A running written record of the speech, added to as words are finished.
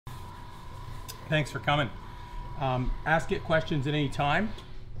Thanks for coming. Ask it questions at any time,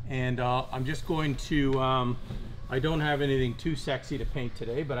 and I'm just going to, I don't have anything too sexy to paint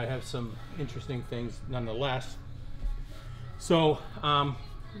today, but I have some interesting things nonetheless. So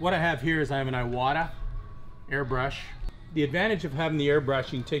what I have here is I have an Iwata airbrush. The advantage of having the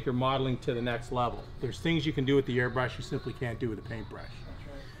airbrush, you can take your modeling to the next level. There's things you can do with the airbrush you simply can't do with a paintbrush.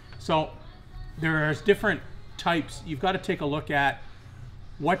 So there's different types. You've got to take a look at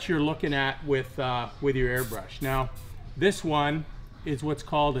what you're looking at with your airbrush. Now, this one is what's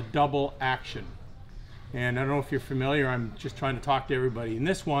called a double action. And I don't know if you're familiar, I'm just trying to talk to everybody. In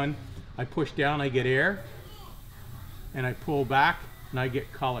this one, I push down, I get air, and I pull back, and I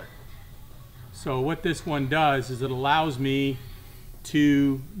get color. So what this one does is it allows me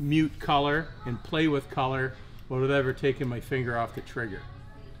to mute color and play with color without ever taking my finger off the trigger.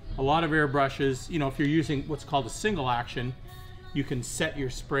 A lot of airbrushes, you know, if you're using what's called a single action, you can set your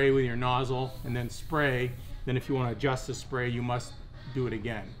spray with your nozzle and then spray. Then if you want to adjust the spray, you must do it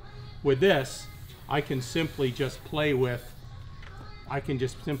again. With this, I can simply just play with,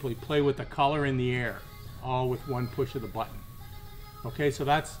 the color in the air, all with one push of the button. Okay, so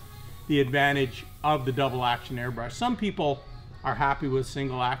that's the advantage of the double action airbrush. Some people are happy with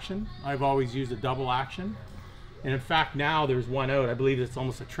single action. I've always used a double action. And in fact, now there's one out. I believe it's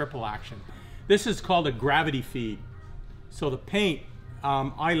almost a triple action. This is called a gravity feed. So the paint,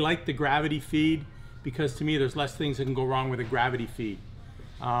 I like the gravity feed because to me there's less things that can go wrong with a gravity feed.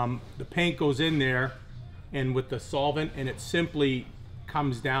 The paint goes in there and with the solvent, and it simply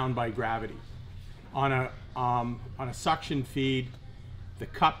comes down by gravity. On a suction feed, the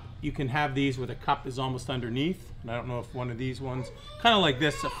cup, you can have these where the cup is almost underneath. And I don't know if one of these ones, kind of like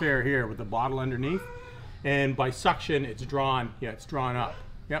this affair here with the bottle underneath. And by suction, it's drawn, yeah, it's drawn up.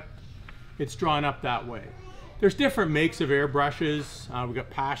 Yep, it's drawn up that way. There's different makes of airbrushes. We've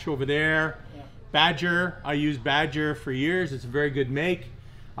got Pash over there. Yeah. Badger, I used Badger for years. It's a very good make.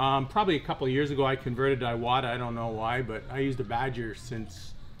 Probably a couple of years ago I converted to Iwata. I don't know why, but I used a Badger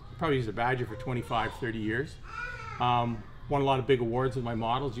since, probably used a Badger for 25, 30 years. Won a lot of big awards with my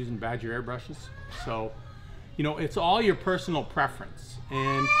models using Badger airbrushes. So, you know, it's all your personal preference.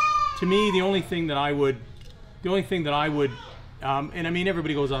 And to me, the only thing that I would, and I mean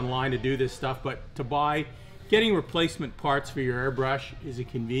everybody goes online to do this stuff, but to buy, getting replacement parts for your airbrush is a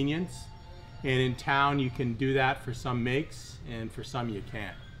convenience. And in town you can do that for some makes, and for some you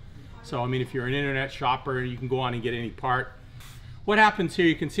can't. So I mean, if you're an internet shopper, you can go on and get any part. What happens here,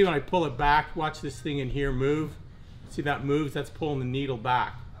 you can see when I pull it back, watch this thing in here move. See that moves, that's pulling the needle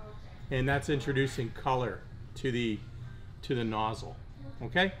back. And that's introducing color to the nozzle,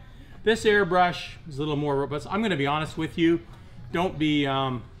 okay? This airbrush is a little more robust. I'm gonna be honest with you, don't be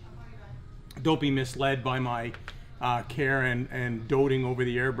misled by my care and doting over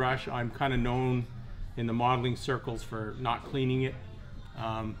the airbrush. I'm kind of known in the modeling circles for not cleaning it,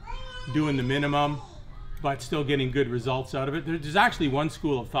 doing the minimum, but still getting good results out of it. There's actually one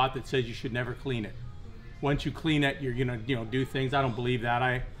school of thought that says you should never clean it. Once you clean it, you're gonna, you know, do things. I don't believe that.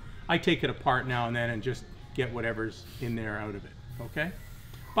 I take it apart now and then and just get whatever's in there out of it, okay?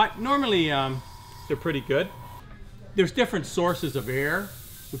 But normally they're pretty good. There's different sources of air.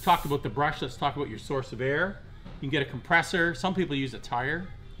 We've talked about the brush, let's talk about your source of air. You can get a compressor. Some people use a tire,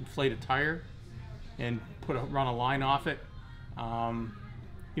 inflate a tire and run a line off it. You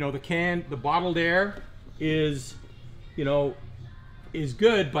know, the bottled air is, you know, is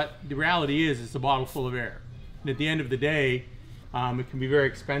good, but the reality is it's a bottle full of air. And at the end of the day, it can be very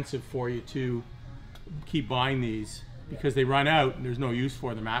expensive for you to keep buying these because they run out and there's no use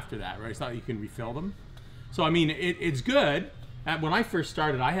for them after that, right? It's not that you can refill them. So I mean, it's good. When I first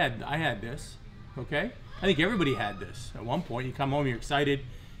started, I had this, okay? I think everybody had this. At one point, you come home, you're excited,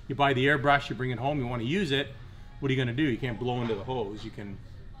 you buy the airbrush, you bring it home, you want to use it. What are you gonna do? You can't blow into the hose. You can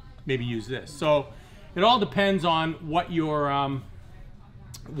maybe use this. So it all depends on what your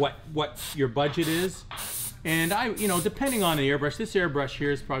budget is. And you know, depending on the airbrush, this airbrush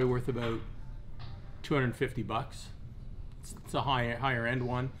here is probably worth about 250 bucks. It's a higher end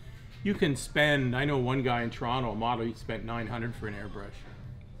one. You can spend, I know one guy in Toronto, a model, he spent $900 for an airbrush.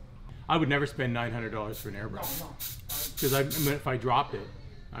 I would never spend $900 for an airbrush. Because I mean, if I dropped it,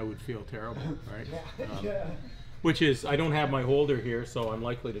 I would feel terrible, right? Which is, I don't have my holder here, so I'm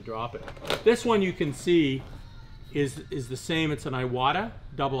likely to drop it. This one you can see is the same. It's an Iwata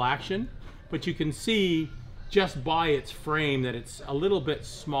double action, but you can see just by its frame that it's a little bit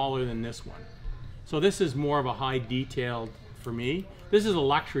smaller than this one. So this is more of a high detailed for me. This is a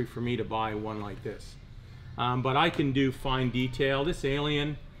luxury for me to buy one like this. But I can do fine detail. This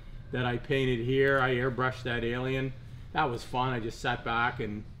alien that I painted here, I airbrushed that alien. That was fun. I just sat back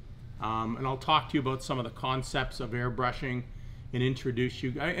and And I'll talk to you about some of the concepts of airbrushing and introduce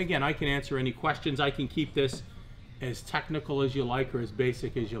you. Again, I can answer any questions. I can keep this as technical as you like or as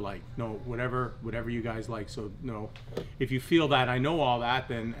basic as you like. No, whatever you guys like. So no, if you feel that I know all that,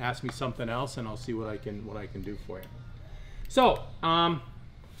 then ask me something else and I'll see what I can do for you. So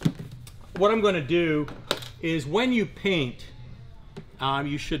what I'm going to do is when you paint,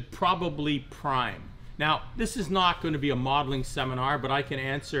 you should probably prime. Now, this is not going to be a modeling seminar, but I can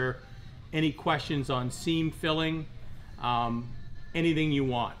answer any questions on seam filling, anything you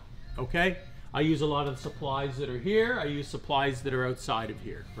want, okay? I use a lot of the supplies that are here. I use supplies that are outside of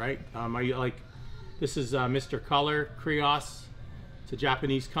here, right? This is Mr. Color, Krios. It's a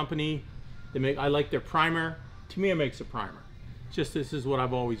Japanese company. I like their primer. Tamiya makes a primer. Just this is what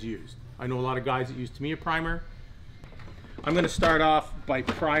I've always used. I know a lot of guys that use Tamiya primer. I'm going to start off by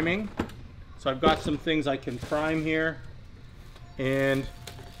priming. So I've got some things I can prime here, and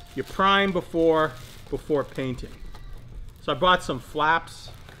you prime before painting. So I bought some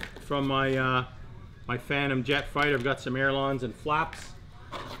flaps from my my Phantom jet fighter. I've got some ailerons and flaps.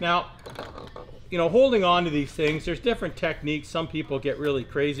 Now, you know, holding on to these things, there's different techniques. Some people get really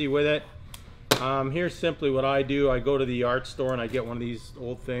crazy with it. Here's simply what I do. I go to the art store and I get one of these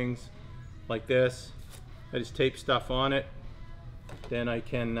old things like this. I just tape stuff on it. Then I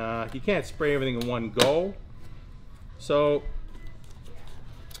can, you can't spray everything in one go. So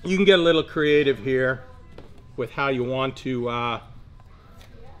you can get a little creative here with how you want to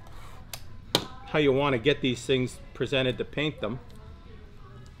get these things presented to paint them.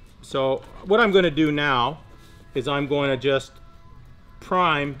 So what I'm going to do now is I'm going to just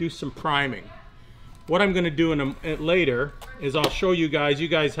do some priming. What I'm going to do later is I'll show you guys. You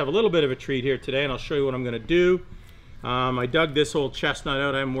guys have a little bit of a treat here today, and I'll show you what I'm going to do. I dug this old chestnut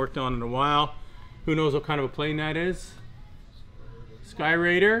out. I haven't worked on it in a while. Who knows what kind of a plane that is? Sky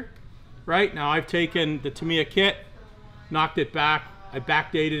Raider, right? Now I've taken the Tamiya kit, knocked it back. I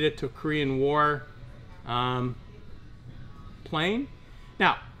backdated it to a Korean War plane.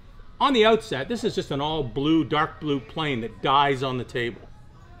 Now, on the outset, this is just an all blue, dark blue plane that dies on the table.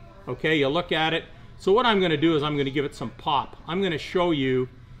 Okay, you look at it. So what I'm going to do is I'm going to give it some pop. I'm going to show you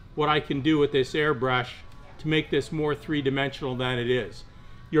what I can do with this airbrush to make this more three-dimensional than it is.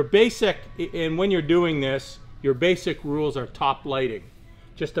 Your basic, and when you're doing this, your basic rules are top lighting.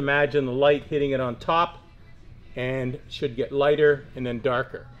 Just imagine the light hitting it on top, and it should get lighter and then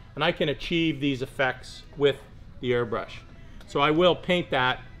darker. And I can achieve these effects with the airbrush. So I will paint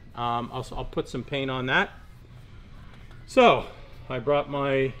that. I'll put some paint on that. So I brought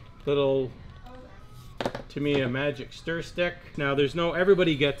my little Tamiya magic stir stick. Now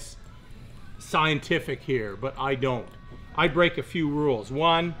everybody gets scientific here, but I don't. I break a few rules.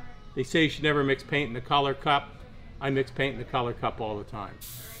 One, they say you should never mix paint in the color cup. I mix paint in the color cup all the time.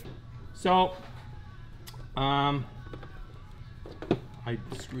 So I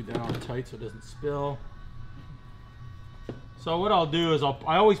screwed that on tight so it doesn't spill. So what I'll do is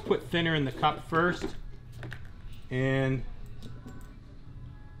I always put thinner in the cup first, and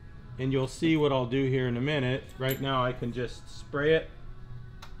you'll see what I'll do here in a minute. Right now I can just spray it.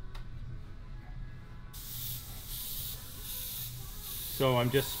 So I'm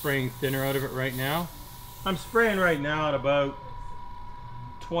just spraying thinner out of it right now. I'm spraying right now at about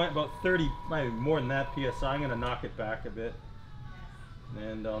 30, maybe more than that PSI. I'm going to knock it back a bit,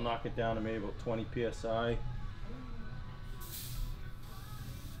 and I'll knock it down to maybe about 20 PSI.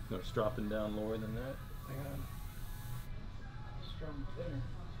 No, it's dropping down lower than that. Hang on. Strong thinner.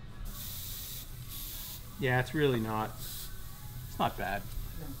 Yeah, it's really not. It's not bad.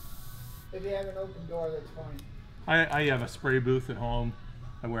 No. If you have an open door, that's fine. I have a spray booth at home.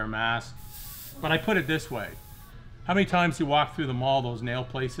 I wear a mask. But I put it this way. How many times you walk through the mall, those nail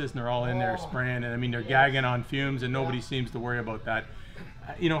places, and they're all in there spraying, and I mean, they're gagging on fumes, and nobody seems to worry about that.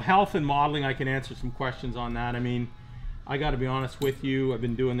 You know, health and modeling, I can answer some questions on that. I mean, I got to be honest with you, I've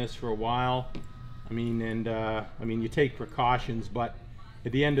been doing this for a while. I mean, you take precautions, but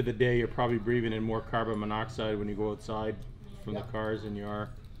at the end of the day, you're probably breathing in more carbon monoxide when you go outside from the cars than you are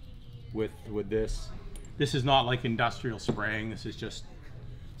with this. This is not like industrial spraying. This is just,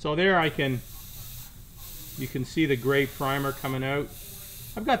 so there you can see the gray primer coming out.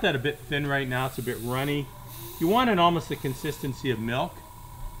 I've got that a bit thin right now. It's a bit runny. You want it almost the consistency of milk.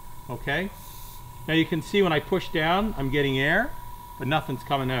 Okay. Now you can see when I push down, I'm getting air, but nothing's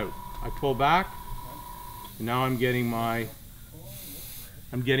coming out. I pull back, and now I'm getting my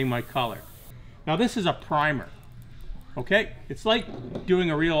color. Now this is a primer. Okay, it's like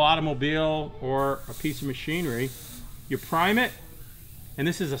doing a real automobile or a piece of machinery. You prime it, and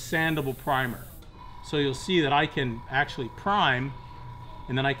this is a sandable primer. So you'll see that I can actually prime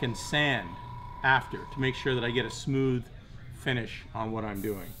and then I can sand after to make sure that I get a smooth finish on what I'm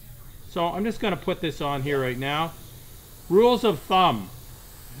doing. So I'm just going to put this on here right now. Rules of thumb,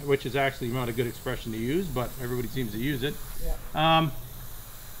 which is actually not a good expression to use, but everybody seems to use it. Yeah.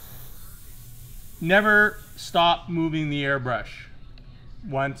 Never stop moving the airbrush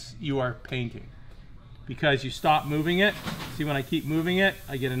once you are painting, because you stop moving it. See, when I keep moving it,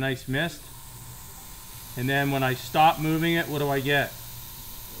 I get a nice mist. And then when I stop moving it, what do I get?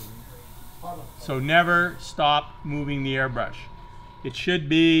 So never stop moving the airbrush. It should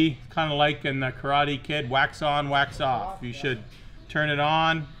be kind of like in the Karate Kid, wax on, wax off. You should turn it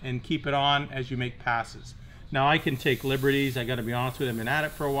on and keep it on as you make passes. Now I can take liberties, I gotta be honest with you, I've been at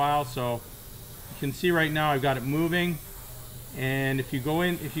it for a while, so you can see right now I've got it moving. And if you go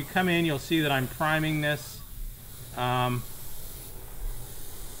in, if you come in, you'll see that I'm priming this right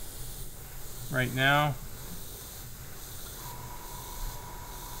now.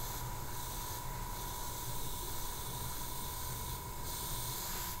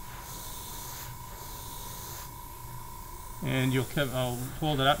 And I'll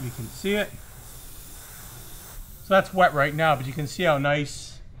hold it up and you can see it. So that's wet right now, but you can see how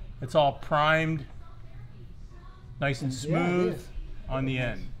nice it's all primed, nice and smooth on the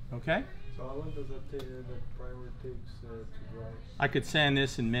end. Okay? So how long does that take, the primer takes to dry? I could sand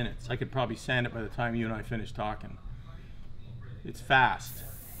this in minutes. I could probably sand it by the time you and I finish talking. It's fast.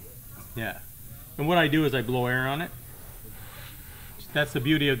 Yeah. And what I do is I blow air on it. That's the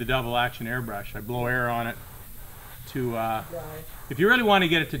beauty of the double action airbrush. I blow air on it to, if you really want to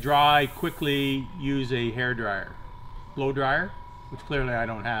get it to dry quickly, use a hair dryer, blow dryer, which clearly I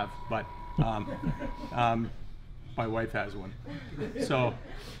don't have, but my wife has one. So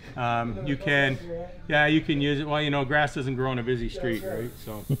you can, you can use it. Well, you know, grass doesn't grow on a busy street, right?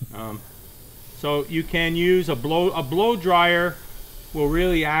 So, so you can use a blow dryer. Will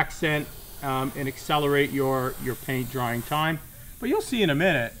really accent and accelerate your paint drying time. But you'll see in a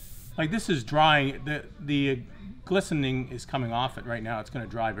minute, like this is drying. The glistening is coming off it right now. It's going to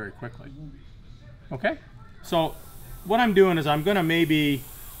dry very quickly. Okay, so what I'm doing is I'm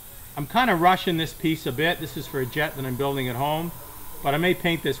kind of rushing this piece a bit. This is for a jet that I'm building at home, but I may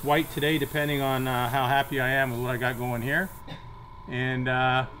paint this white today depending on how happy I am with what I got going here,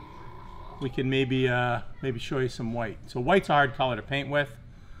 and we can maybe show you some white. So white's a hard color to paint with.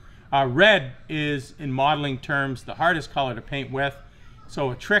 Red is, in modeling terms, the hardest color to paint with. So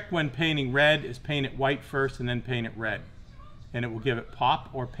a trick when painting red is paint it white first and then paint it red, and it will give it pop,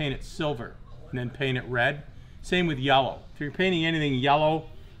 or paint it silver and then paint it red. Same with yellow. If you're painting anything yellow,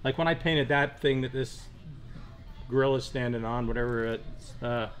 like when I painted that thing that this grill is standing on, whatever it's,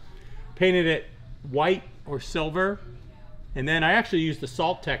 painted it white or silver, and then I actually used the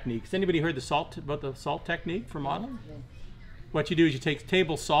salt technique. Has anybody heard about the salt technique for modeling? What you do is you take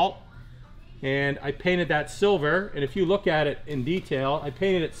table salt, and I painted that silver, and if you look at it in detail, I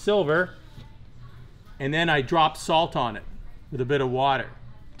painted it silver, and then I dropped salt on it with a bit of water,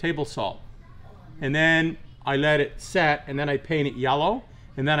 table salt. And then I let it set, and then I paint it yellow,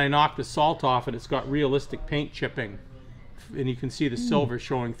 and then I knock the salt off, and it's got realistic paint chipping. And you can see the silver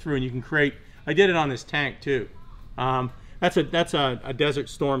showing through, and you can create, I did it on this tank too. That's a Desert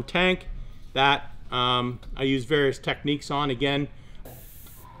Storm tank that I use various techniques on again.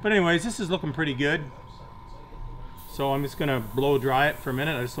 But anyways, this is looking pretty good. So I'm just gonna blow dry it for a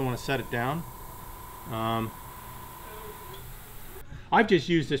minute. I just don't want to set it down. I've just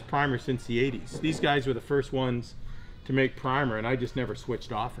used this primer since the 80s. These guys were the first ones to make primer, and I just never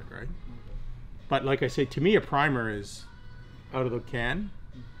switched off it, right? But like I say, to me a primer is out of the can.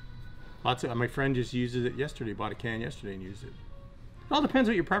 My friend just uses it yesterday, bought a can yesterday and used it. It all depends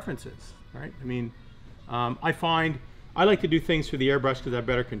what your preference is, right? I mean, I find I like to do things for the airbrush because I have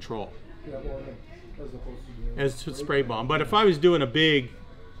better control. Yeah, well, as opposed to As to spray bomb. But if I was doing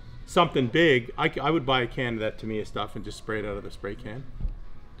something big, I would buy a can of that Tamiya stuff and just spray it out of the spray can.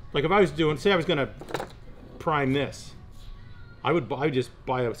 Like if I was doing, say I was gonna prime this, I would just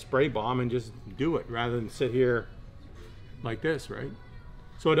buy a spray bomb and just do it rather than sit here like this, right?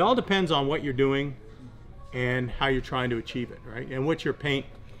 So it all depends on what you're doing and how you're trying to achieve it, right? And what your paint.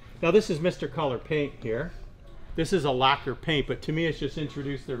 Now this is Mr. Color paint here. This is a lacquer paint, but to me it's just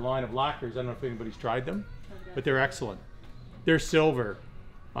introduced their line of lacquers. I don't know if anybody's tried them, but they're excellent. They're silver.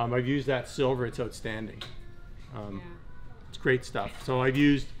 I've used that silver, it's outstanding. It's great stuff. So I've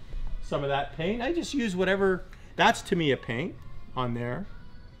used some of that paint. I just use whatever, that's Tamiya paint on there,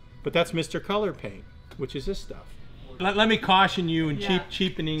 but that's Mr. Color paint, which is this stuff. Let me caution you in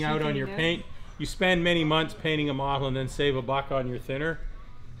cheapening out on your paint. You spend many months painting a model and then save $1 on your thinner,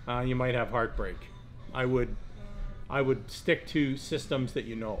 you might have heartbreak. I I would stick to systems that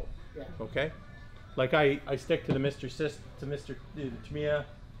you know. Yeah. Okay? Like I stick to the Tamiya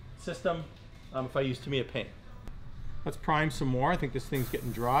system if I use Tamiya paint. Let's prime some more. I think this thing's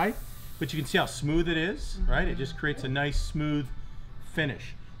getting dry. But you can see how smooth it is, right? It just creates a nice smooth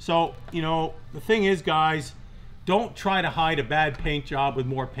finish. So, you know, the thing is, guys, don't try to hide a bad paint job with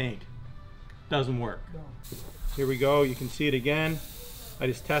more paint. Doesn't work. No. Here we go. You can see it again. I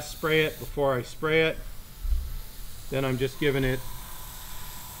just test spray it before I spray it. Then I'm just giving it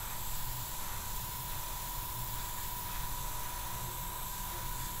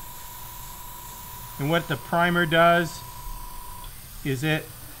and what the primer does is it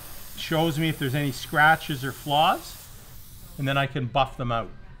shows me if there's any scratches or flaws, and then I can buff them out.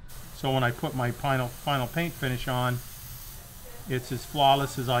 So when I put my final paint finish on, it's as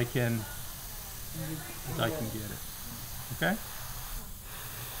flawless as I can get it. Okay?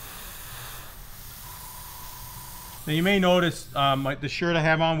 Now you may notice the shirt I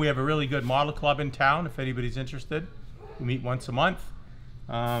have on, we have a really good model club in town if anybody's interested. We meet once a month.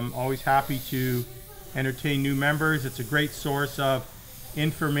 Always happy to entertain new members. It's a great source of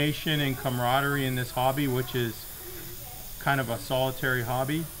information and camaraderie in this hobby, which is kind of a solitary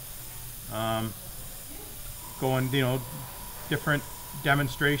hobby. Going, you know, different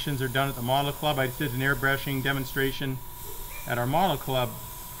demonstrations are done at the model club. I did an airbrushing demonstration at our model club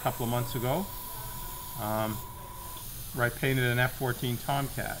a couple of months ago, where I painted an F-14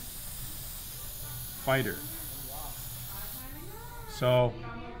 Tomcat fighter. So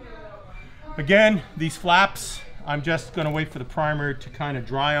again, these flaps, I'm just going to wait for the primer to kind of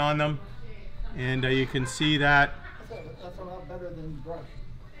dry on them, and you can see that. That's a lot better than brush.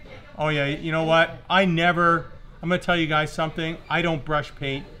 Oh yeah, you know what? I'm going to tell you guys something. I don't brush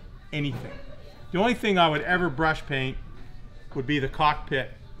paint anything. The only thing I would ever brush paint would be the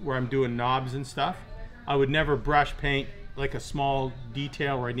cockpit where I'm doing knobs and stuff. I would never brush paint like a small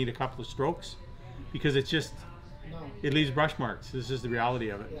detail where I need a couple of strokes, because it's just, it leaves brush marks. This is the reality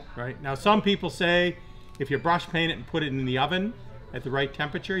of it, right? Now some people say if you brush paint it and put it in the oven at the right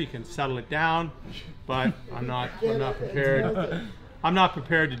temperature, you can settle it down, but I'm not prepared. I'm not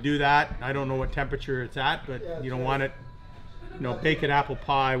prepared to do that. I don't know what temperature it's at, but you don't want it, you know, baking apple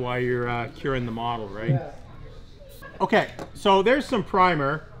pie while you're curing the model, right? Okay, so there's some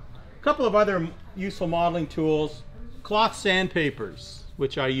primer. A couple of other useful modeling tools. Cloth sandpapers,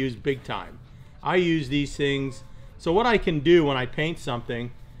 which I use big time. I use these things. So what I can do when I paint something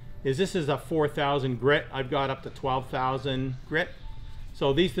is, this is a 4,000 grit. I've got up to 12,000 grit.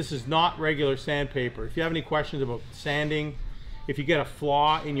 So this is not regular sandpaper. If you have any questions about sanding, if you get a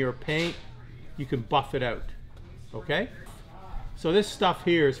flaw in your paint, you can buff it out, okay? So this stuff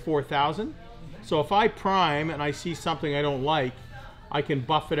here is 4,000. So if I prime and I see something I don't like, I can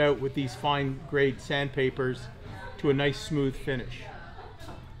buff it out with these fine grade sandpapers to a nice smooth finish.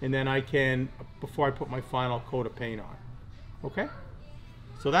 And then I can, before I put my final coat of paint on, okay?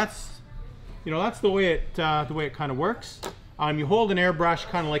 So that's, you know, that's the way it kind of works. You hold an airbrush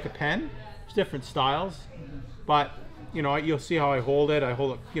kind of like a pen. There's different styles, but you know, you'll see how I hold it. I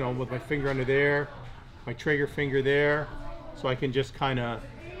hold it, you know, with my finger under there, my trigger finger there, so I can just kind of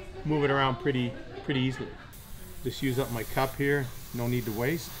move it around pretty easily. Just use up my cup here. No need to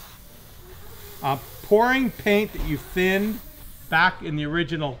waste. Pouring paint that you thinned back in the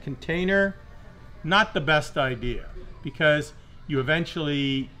original container, not the best idea, because you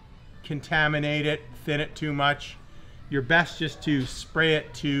eventually contaminate it, thin it too much. You're best just to spray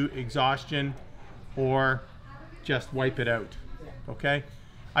it to exhaustion or just wipe it out, okay?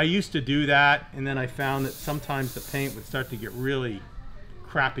 I used to do that, and then I found that sometimes the paint would start to get really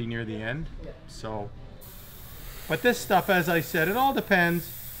crappy near the end. So, but this stuff, as I said, it all depends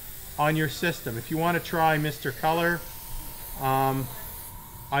on your system. If you want to try Mr. Color,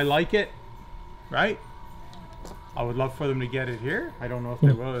 I like it, right? I would love for them to get it here. I don't know if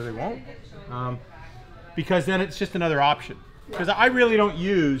they will or they won't, because then it's just another option. Because I really don't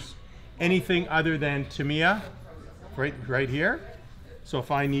use anything other than Tamiya right here. So if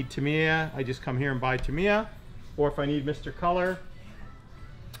I need Tamiya, I just come here and buy Tamiya, or if I need Mr. Color,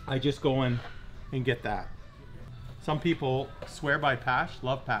 I just go in and get that. Some people swear by Pash,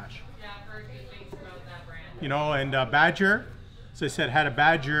 love Pash. Yeah, I've heard good things about that brand. You know, and Badger, as I said, had a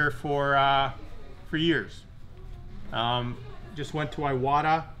Badger for years. Just went to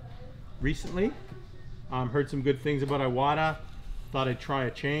Iwata recently. Heard some good things about Iwata. Thought I'd try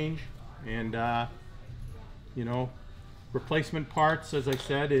a change, and you know, replacement parts, as I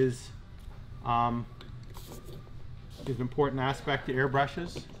said, is an important aspect to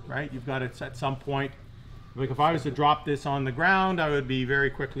airbrushes, right? You've got to, at some point, like if I was to drop this on the ground, I would be very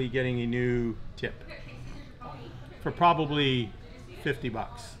quickly getting a new tip. for probably 50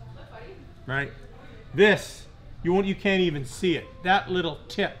 bucks, right? This, you can't even see it. That little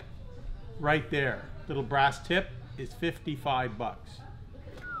tip right there, little brass tip, is 55 bucks.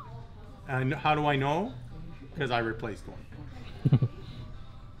 And how do I know? Because I replaced one.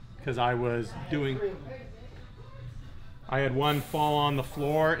 Because I had one fall on the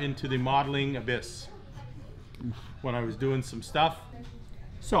floor into the modeling abyss when I was doing some stuff.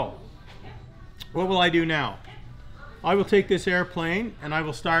 So, what will I do now? I will take this airplane and I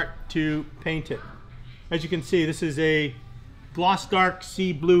will start to paint it. As you can see, this is a gloss dark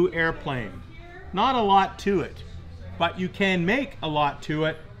sea blue airplane. Not a lot to it, but you can make a lot to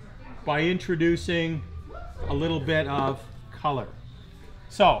it by introducing a little bit of color.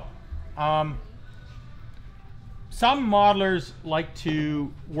 So, some modelers like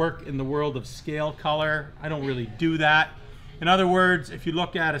to work in the world of scale color. I don't really do that. In other words, if you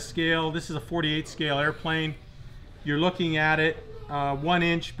look at a scale, this is a 48 scale airplane. You're looking at it 1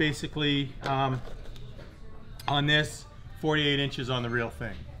 inch basically on this, 48 inches on the real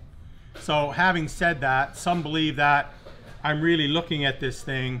thing. So having said that, some believe that I'm really looking at this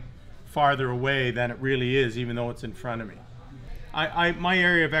thing farther away than it really is, even though it's in front of me. My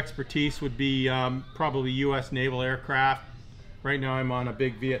area of expertise would be probably U.S. naval aircraft. Right now I'm on a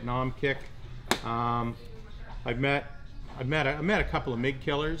big Vietnam kick. I've met a couple of MiG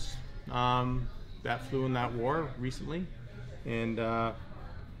killers that flew in that war recently, and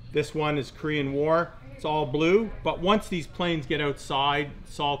this one is Korean War. It's all blue, but once these planes get outside,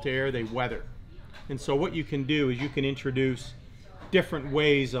 salt air, they weather. And so what you can do is you can introduce different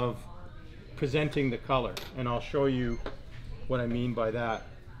ways of presenting the color, and I'll show you what I mean by that.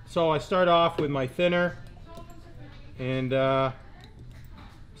 So I start off with my thinner, and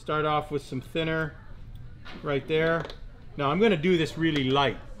start off with some thinner right there. Now I'm going to do this really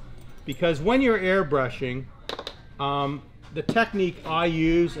light, because when you're airbrushing, the technique I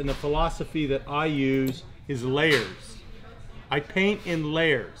use and the philosophy that I use is layers. I paint in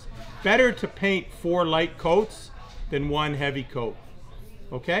layers. Better to paint 4 light coats than 1 heavy coat,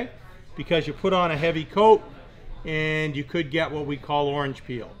 okay? Because you put on a heavy coat and you could get what we call orange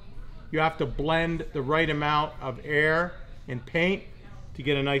peel. You have to blend the right amount of air and paint to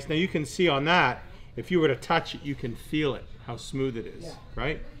get a nice, now you can see on that, if you were to touch it, you can feel it, how smooth it is,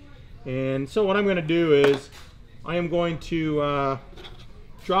 right? And so what I'm going to do is I am going to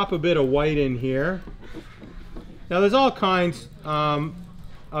drop a bit of white in here. Now there's all kinds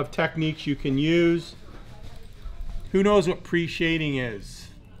of techniques you can use. Who knows what pre-shading is?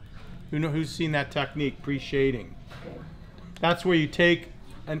 Who's seen that technique, pre-shading? That's where you take,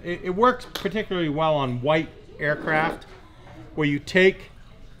 and it works particularly well on white aircraft, where you paint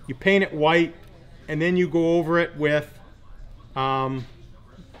it white, and then you go over it with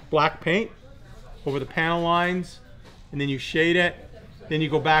black paint over the panel lines, and then you shade it, then you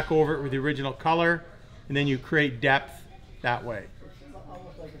go back over it with the original color, and then you create depth that way.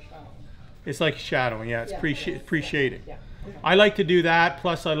 Almost like a shadow. It's like shadowing, yeah, it's pre-shading. I like to do that,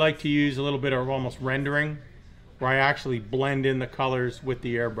 plus I like to use a little bit of almost rendering, where I actually blend in the colors with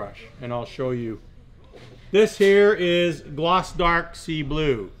the airbrush, and I'll show you. This here is gloss dark sea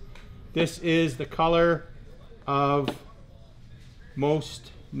blue. This is the color of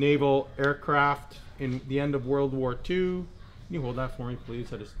most naval aircraft in the end of World War II. Can you hold that for me,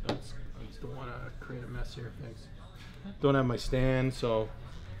 please? I just don't want to create a mess here. Thanks. Don't have my stand, so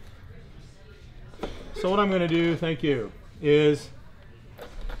what I'm going to do, thank you, is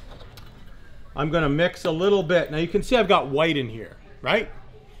I'm going to mix a little bit. Now you can see I've got white in here, right?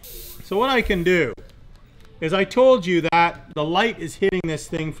 So what I can do is, I told you that the light is hitting this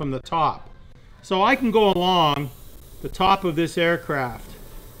thing from the top. So I can go along the top of this aircraft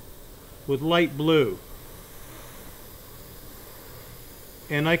with light blue.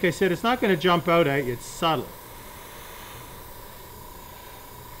 And like I said, it's not going to jump out at you, it's subtle.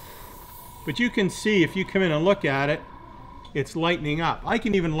 But you can see, if you come in and look at it, it's lightening up. I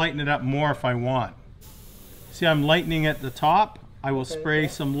can even lighten it up more if I want. See, I'm lightening at the top. I will spray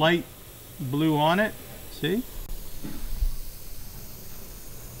some light blue on it. See?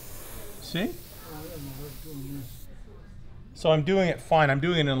 See? So I'm doing it fine. I'm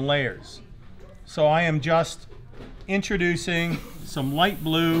doing it in layers. So I am just introducing some light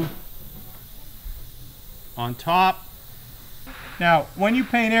blue on top. Now, when you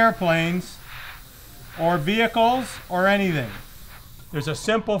paint airplanes or vehicles or anything, there's a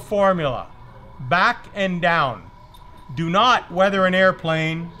simple formula: back and down. Do not weather an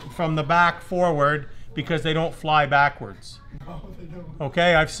airplane from the back forward, because they don't fly backwards.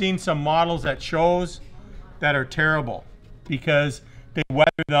 Okay, I've seen some models at shows that are terrible because they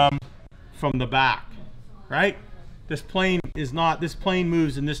weather them from the back, right? this plane is not, this plane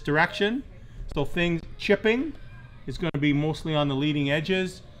moves in this direction. So things, chipping is going to be mostly on the leading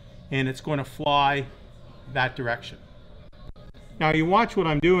edges, and it's going to fly that direction. Now you watch what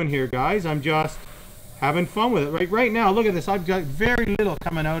I'm doing here, guys. I'm just having fun with it. Right now, look at this. I've got very little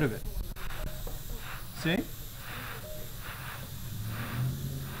coming out of it. See?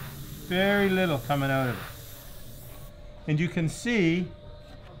 Very little coming out of it. And you can see,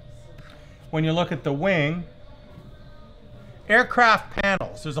 when you look at the wing, aircraft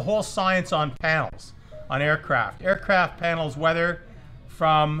panels. There's a whole science on panels, on aircraft. Aircraft panels weather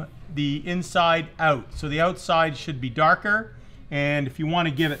from the inside out. So the outside should be darker, and if you want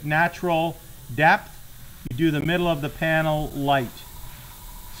to give it natural depth, you do the middle of the panel light.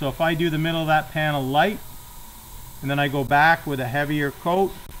 So if I do the middle of that panel light, and then I go back with a heavier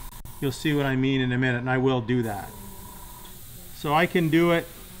coat, you'll see what I mean in a minute, and I will do that. So I can do it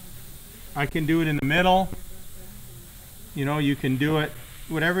in the middle. You know, you can do it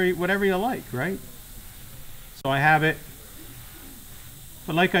whatever you like, right? So I have it,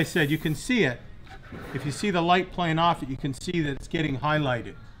 but like I said, you can see it. If you see the light playing off it, you can see that it's getting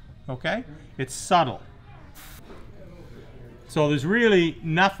highlighted, okay? It's subtle. So there's really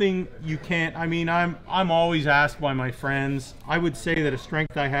nothing you can't, I mean, I'm always asked by my friends. I would say that a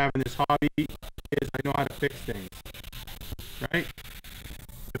strength I have in this hobby is I know how to fix things, right?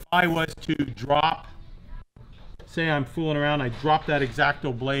 If I was to drop, say I'm fooling around, I drop that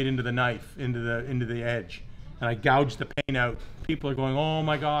X-Acto blade into the knife, into the edge, and I gouge the paint out. People are going, oh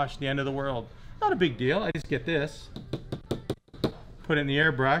my gosh, the end of the world. Not a big deal. I just get this, put it in the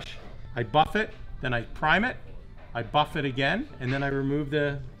airbrush, I buff it, then I prime it, I buff it again, and then I remove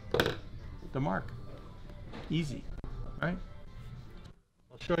the mark. Easy, right?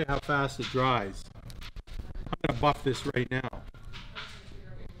 I'll show you how fast it dries. I'm going to buff this right now.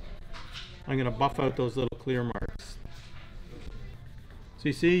 I'm going to buff out those little clear marks. So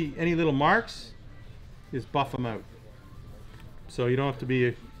you see any little marks, just buff them out. So you don't have to be,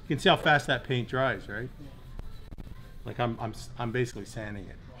 you can see how fast that paint dries, right? Like I'm basically sanding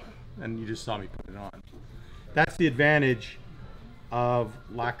it, and you just saw me put it on. That's the advantage of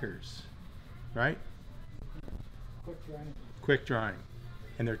lacquers, right? Quick drying. Quick drying,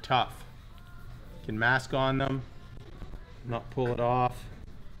 and they're tough. You can mask on them, not pull it off.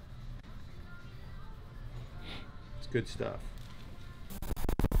 It's good stuff.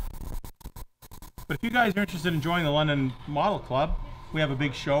 But if you guys are interested in joining the London Model Club, we have a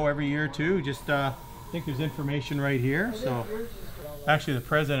big show every year too. Just I think there's information right here. So actually the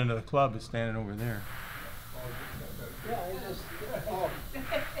president of the club is standing over there. Yeah, I just, oh,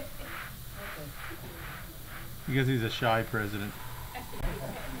 Because he's a shy president.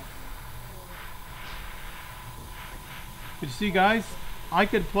 But you see, guys, I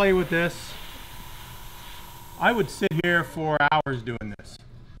could play with this. I would sit here for hours doing this.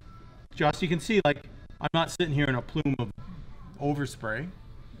 Just, you can see, like, I'm not sitting here in a plume of overspray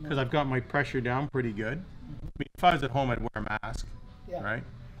because I've got my pressure down pretty good. I mean, if I was at home, I'd wear a mask, yeah. right?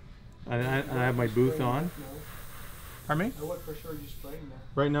 And I have my booth on. Pardon me? What pressure are you spraying there?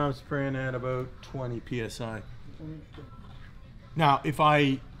 Right now I'm spraying at about 20 psi. Now, if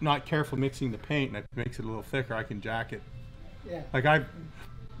I'm not careful mixing the paint and it makes it a little thicker, I can jack it. Yeah. Like I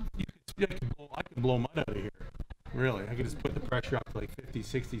could blow mud out of here. Really, I could just put the pressure up to like 50,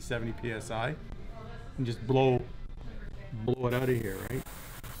 60, 70 psi and just blow it out of here, right?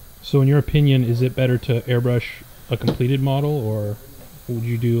 So in your opinion, is it better to airbrush a completed model, or would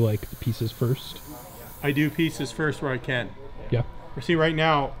you do like the pieces first? I do pieces first where I can. Yeah. You see, right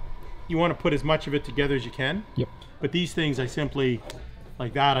now, you want to put as much of it together as you can. Yep. But these things, I simply,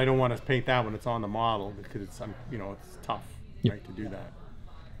 like that, I don't want to paint that when it's on the model because it's, you know, it's tough, yep, right, to do that.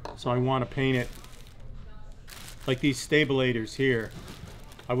 So I want to paint it like these stabilators here.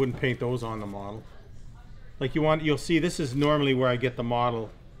 I wouldn't paint those on the model. Like you'll see, this is normally where I get the model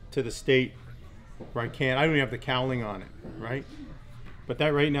to the state where I don't even have the cowling on it, right? But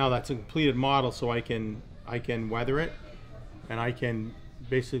that right now, that's a completed model, so I can weather it, and I can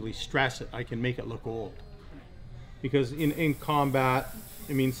basically stress it. I can make it look old. Because in combat,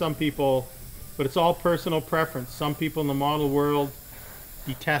 I mean, some people, but it's all personal preference. Some people in the model world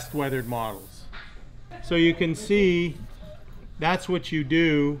detest weathered models. So you can see that's what you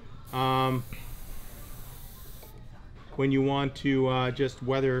do when you want to just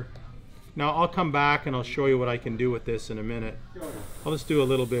weather. Now I'll come back and I'll show you what I can do with this in a minute. I'll just do a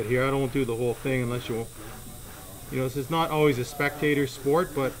little bit here. I don't do the whole thing unless you know, this is not always a spectator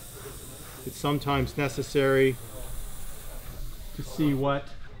sport, but it's sometimes necessary to see what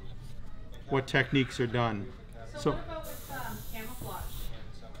techniques are done. So So what about with camouflage?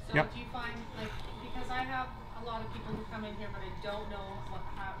 So Yep. do you find, like, because I have a lot of people people who come in here, but I don't know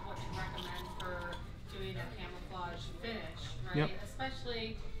what to recommend for doing a camouflage finish, right? Yep.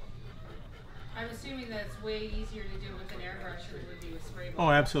 Especially, I'm assuming that it's way easier to do with an airbrush than it would be with spray Oh,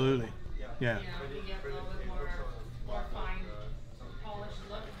 bottle. absolutely. Yeah. You know, you get a little bit more fine, polished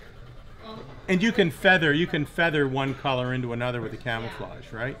look. Well, And you can feather one color into another with the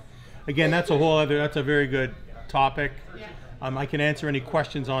camouflage, right? Again, that's a very good topic. yeah. I can answer any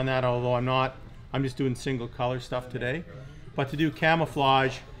questions on that, although I'm just doing single color stuff today. But to do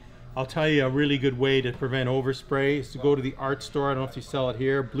camouflage, I'll tell you a really good way to prevent overspray is to go to the art store. I don't know if you sell it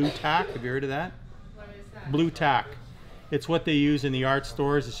here. Blue tack, have you heard of that? What is that? Blue tack. It's what they use in the art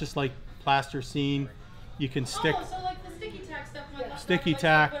stores. It's just like plasticine. You can stick Oh, so like the sticky tack stuff. My daughter sticky likes to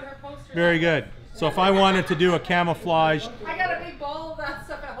tack. put her posters Very on. good. So if I wanted to do a camouflage, I got a big ball of that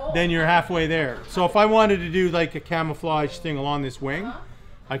stuff at home. then you're halfway there. So if I wanted to do like a camouflage thing along this wing,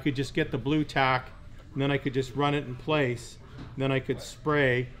 I could just get the blue tack, and then I could just run it in place, and then I could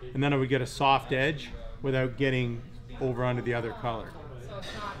spray, and then I would get a soft edge without getting over onto the other color. So it's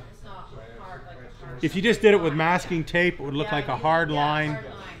not hard, like a harsh. If you just did it with masking tape, it would look like a hard line. Hard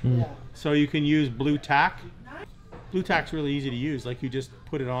line. So you can use blue tack. Blue tack's really easy to use. Like you just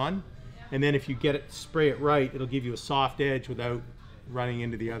put it on, and then if you spray it right, it'll give you a soft edge without running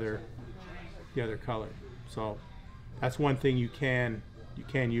into the other color. So that's one thing you can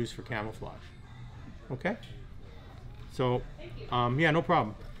use for camouflage. Okay. So yeah, no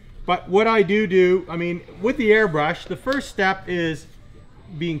problem. But what I do, I mean, with the airbrush, the first step is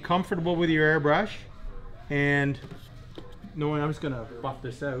being comfortable with your airbrush, and knowing, I'm just gonna buff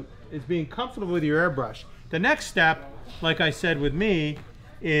this out, is being comfortable with your airbrush. The next step, like I said with me,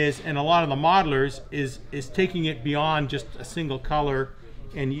 is, and a lot of the modelers, is taking it beyond just a single color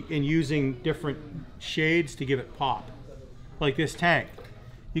and using different shades to give it pop. Like this tank.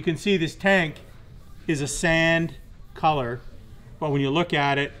 You can see this tank is a sand color, but when you look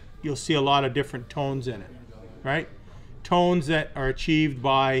at it, you'll see a lot of different tones in it, right? Tones that are achieved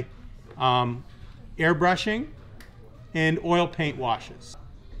by airbrushing and oil paint washes.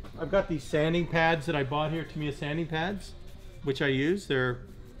 I've got these sanding pads that I bought here, Tamiya sanding pads, which I use. I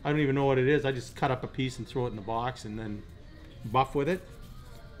don't even know what it is. I just cut up a piece and throw it in the box and then buff with it.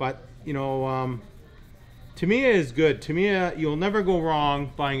 But, you know, Tamiya is good. Tamiya, you'll never go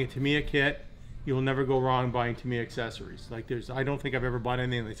wrong buying a Tamiya kit. You'll never go wrong buying Tamiya accessories. Like I don't think I've ever bought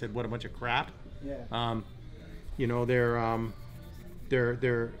anything and they said, what a bunch of crap. Yeah. You know, they're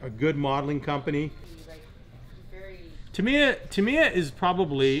a good modeling company. Tamiya is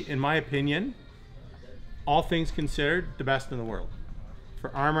probably, in my opinion, all things considered, the best in the world for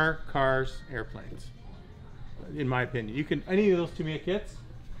armor, cars, airplanes. In my opinion, any of those Tamiya kits,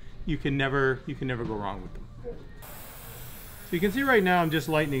 you can never go wrong with them. So you can see right now I'm just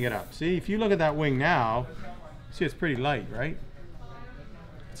lightening it up. See, if you look at that wing now, see it's pretty light, right?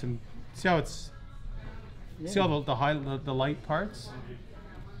 See how the light parts?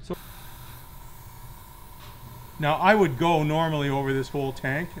 So now I would go normally over this whole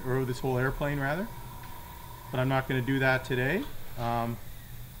tank, or over this whole airplane rather, but I'm not going to do that today. I'll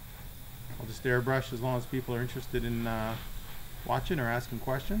just airbrush as long as people are interested in watching or asking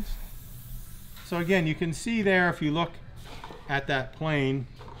questions. So again, you can see there, if you look at that plane,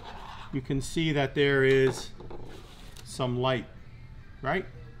 you can see that there is some light, right?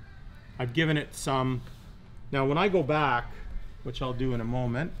 I've given it some. Now when I go back, which I'll do in a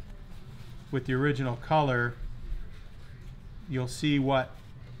moment, with the original color, you'll see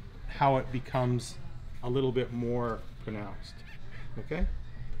how it becomes a little bit more pronounced. Okay?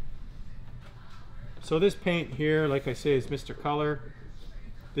 So this paint here, like I say, is Mr. Color.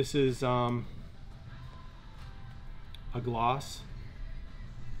 This is a gloss.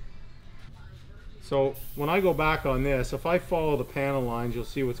 So when I go back on this, if I follow the panel lines, you'll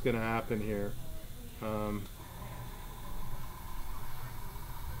see what's going to happen here.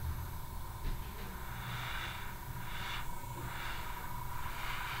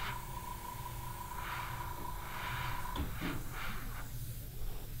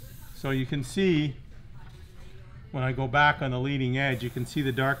 So you can see, when I go back on the leading edge, you can see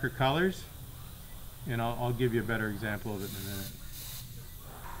the darker colors, and I'll give you a better example of it in a minute.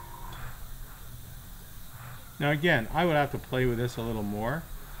 Now again, I would have to play with this a little more,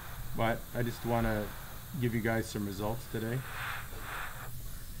 but I just want to give you guys some results today.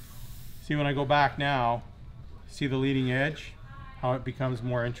 See, when I go back now, see the leading edge, how it becomes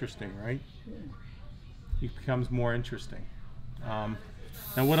more interesting, right? It becomes more interesting.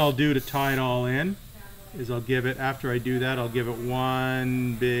 Now what I'll do to tie it all in is I'll give it, after I do that, I'll give it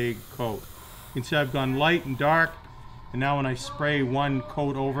one big coat. You can see I've gone light and dark, and now when I spray one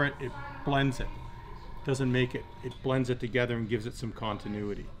coat over it, it blends it. doesn't make it, it blends it together and gives it some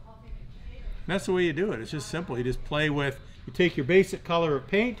continuity. And that's the way you do it. It's just simple. You just play with, you take your basic color of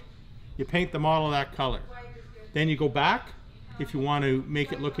paint, you paint the model of that color. Then you go back. If you want to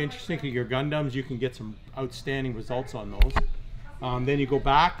make it look interesting to your Gundams, you can get some outstanding results on those. Then you go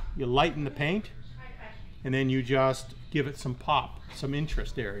back, you lighten the paint, and then you just give it some pop, some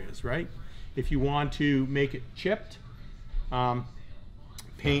interest areas, right? If you want to make it chipped,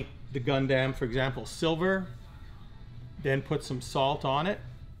 paint the Gundam, for example, silver, then put some salt on it.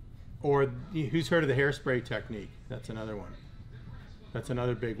 Or who's heard of the hairspray technique? That's another one. That's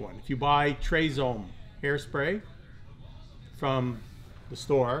another big one. If you buy Trazome hairspray from the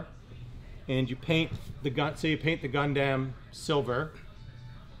store and you paint the gun, say you paint the Gundam silver,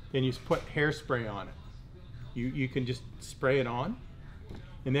 then you put hairspray on it. You can just spray it on,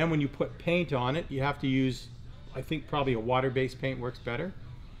 and then when you put paint on it, you have to use, I think probably a water-based paint works better.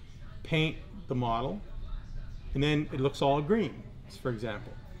 Paint the model, and then it looks all green, for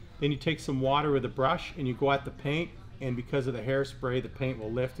example. Then you take some water with a brush and you go at the paint, and because of the hairspray, the paint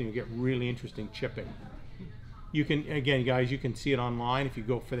will lift and you get really interesting chipping. You can, again guys, you can see it online. If you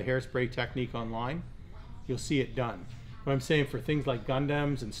go for the hairspray technique online, you'll see it done. But I'm saying for things like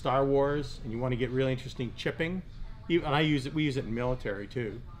Gundams and Star Wars, and you want to get really interesting chipping, and I use it, we use it in military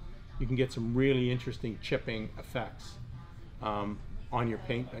too, you can get some really interesting chipping effects on your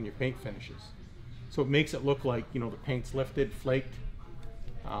paint finishes. So it makes it look like, you know, the paint's lifted, flaked.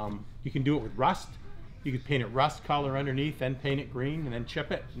 You can do it with rust. You could paint it rust color underneath, then paint it green, and then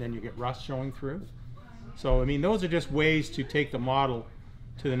chip it, and then you get rust showing through. So I mean, those are just ways to take the model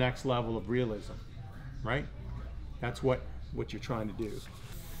to the next level of realism, right? That's what you're trying to do.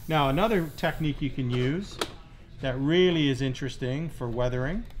 Now, another technique you can use that really is interesting for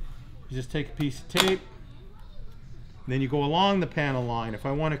weathering, you just take a piece of tape, and then you go along the panel line. If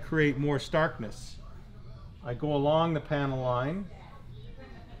I want to create more starkness, I go along the panel line,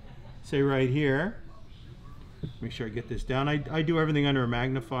 say right here, make sure I get this down. I do everything under a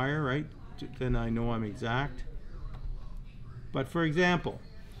magnifier, right? Then I know I'm exact. But for example,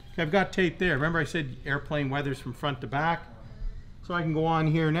 I've got tape there. Remember I said airplane weathers from front to back? So I can go on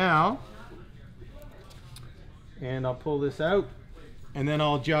here now, and I'll pull this out, and then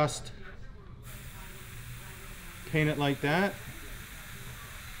I'll just paint it like that.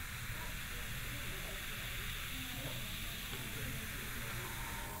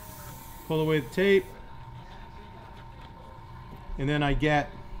 Pull away the tape, and then I get,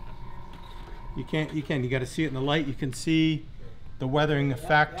 you got to see it in the light. You can see the weathering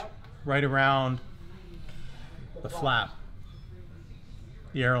effect right around the flap,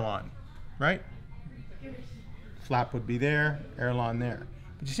 the aileron, right? Flap would be there, aileron there.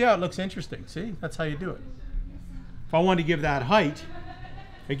 But you see how it looks interesting? See, that's how you do it. If I want to give that height,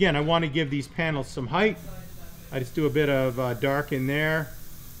 again, I want to give these panels some height. I just do a bit of dark in there.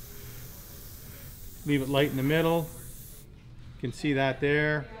 Leave it light in the middle. You can see that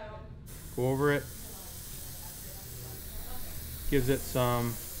there. Go over it. Gives it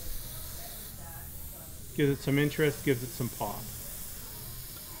some interest, gives it some pop.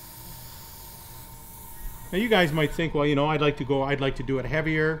 Now you guys might think, well, you know, I'd like to do it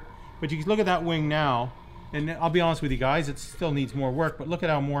heavier, but you can look at that wing now, and I'll be honest with you guys, it still needs more work, but look at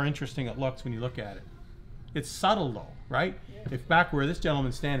how more interesting it looks when you look at it. It's subtle though, right? If back where this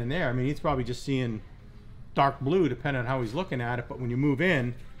gentleman's standing there, I mean, he's probably just seeing dark blue depending on how he's looking at it, but when you move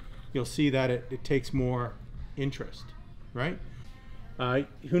in, you'll see that it takes more interest, right?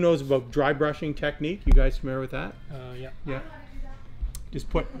 Who knows about dry brushing technique? You guys familiar with that? Yeah. Yeah. Just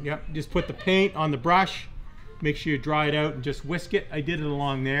put the paint on the brush. Make sure you dry it out and just whisk it. I did it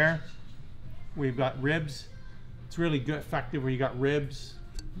along there. We've got ribs. It's really good, effective where you got ribs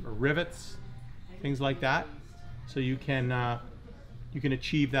or rivets, things like that. So you can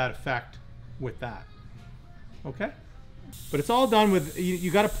achieve that effect with that. Okay. But it's all done with, you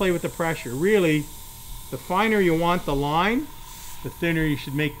got to play with the pressure. Really, the finer you want the line, the thinner you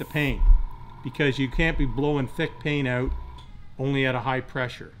should make the paint, because you can't be blowing thick paint out only at a high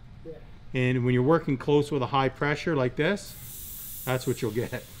pressure. And when you're working close with a high pressure like this, that's what you'll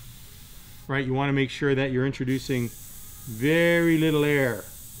get. Right? You want to make sure that you're introducing very little air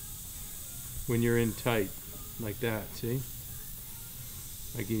when you're in tight, like that, see?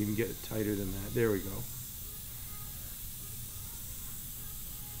 I can even get it tighter than that. There we go.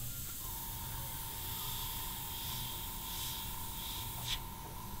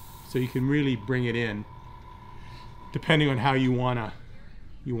 So you can really bring it in depending on how you wanna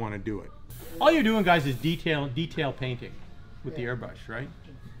do it. All you're doing, guys, is detail painting with the airbrush, right?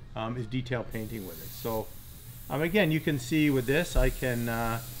 Is detail painting with it. So again, you can see with this, I can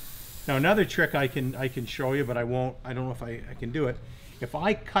Now another trick I can show you, but I won't. I don't know if I can do it. If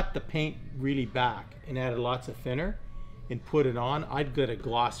I cut the paint really back and added lots of thinner and put it on, I'd get a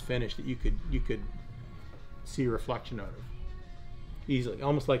gloss finish that you could see a reflection out of easily,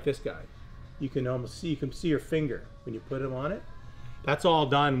 almost like this guy. You can see your finger when you put it on it. That's all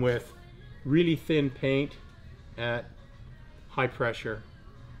done with really thin paint at high pressure,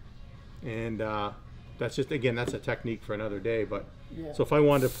 and that's just, again, that's a technique for another day. But Yeah. so if I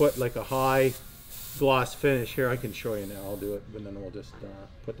wanted to put like a high gloss finish here, I can show you now. I'll do it, but then we'll just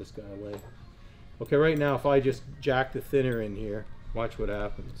put this guy away. Okay, right now if I just jack the thinner in here, watch what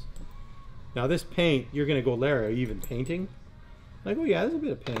happens. Now this paint, you're gonna go, Larry, are you even painting? Like, oh yeah, there's a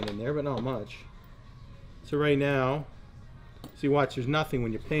bit of paint in there, but not much. So right now, see, watch, there's nothing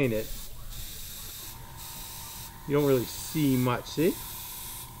when you paint it. You don't really see much, see?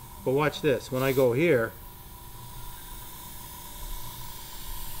 But watch this, when I go here,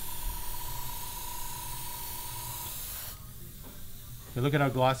 now look at how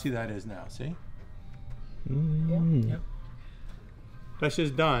glossy that is now, see? Mm. Yep. That's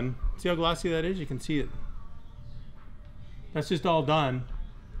just done. See how glossy that is? You can see it. That's just all done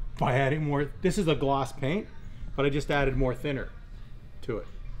by adding more. This is a gloss paint, but I just added more thinner to it.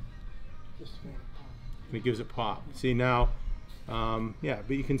 Just a minute. And it gives it pop. See now, yeah,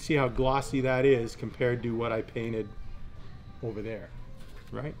 but you can see how glossy that is compared to what I painted over there,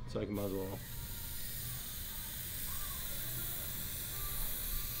 right? So I can might as well.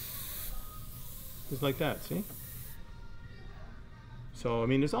 Just like that, see? So, I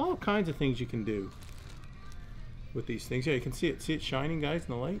mean, there's all kinds of things you can do with these things. Yeah, you can see it shining, guys,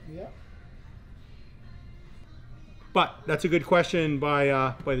 in the light. Yeah. But that's a good question by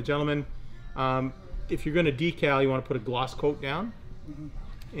the gentleman. If you're going to decal, you want to put a gloss coat down.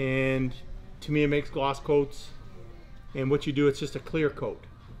 And Tamiya makes gloss coats. And what you do, it's just a clear coat.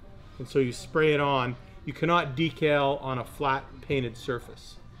 And so you spray it on. You cannot decal on a flat painted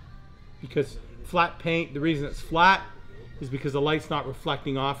surface. Because flat paint, the reason it's flat is because the light's not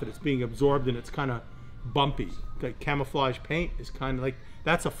reflecting off it. It's being absorbed and it's kind of bumpy. Like camouflage paint is kind of like,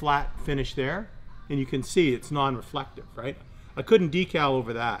 that's a flat finish there. And you can see it's non-reflective, right? I couldn't decal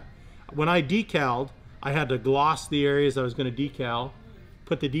over that. When I decaled, I had to gloss the areas I was going to decal,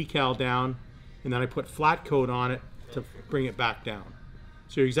 put the decal down, and then I put flat coat on it to bring it back down.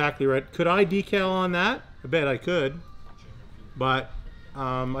 So you're exactly right. Could I decal on that? I bet I could. But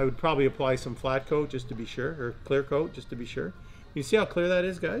I would probably apply some flat coat just to be sure, or clear coat just to be sure. You see how clear that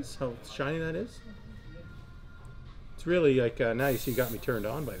is, guys? How shiny that is? It's really like, now you see you got me turned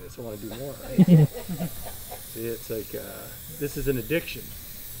on by this. I want to do more, right? See, it's like, this is an addiction.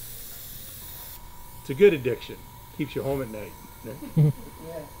 It's a good addiction. Keeps you home at night. Right?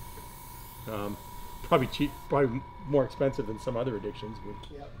 Yeah. Probably cheap, probably more expensive than some other addictions.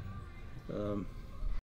 But, Yep.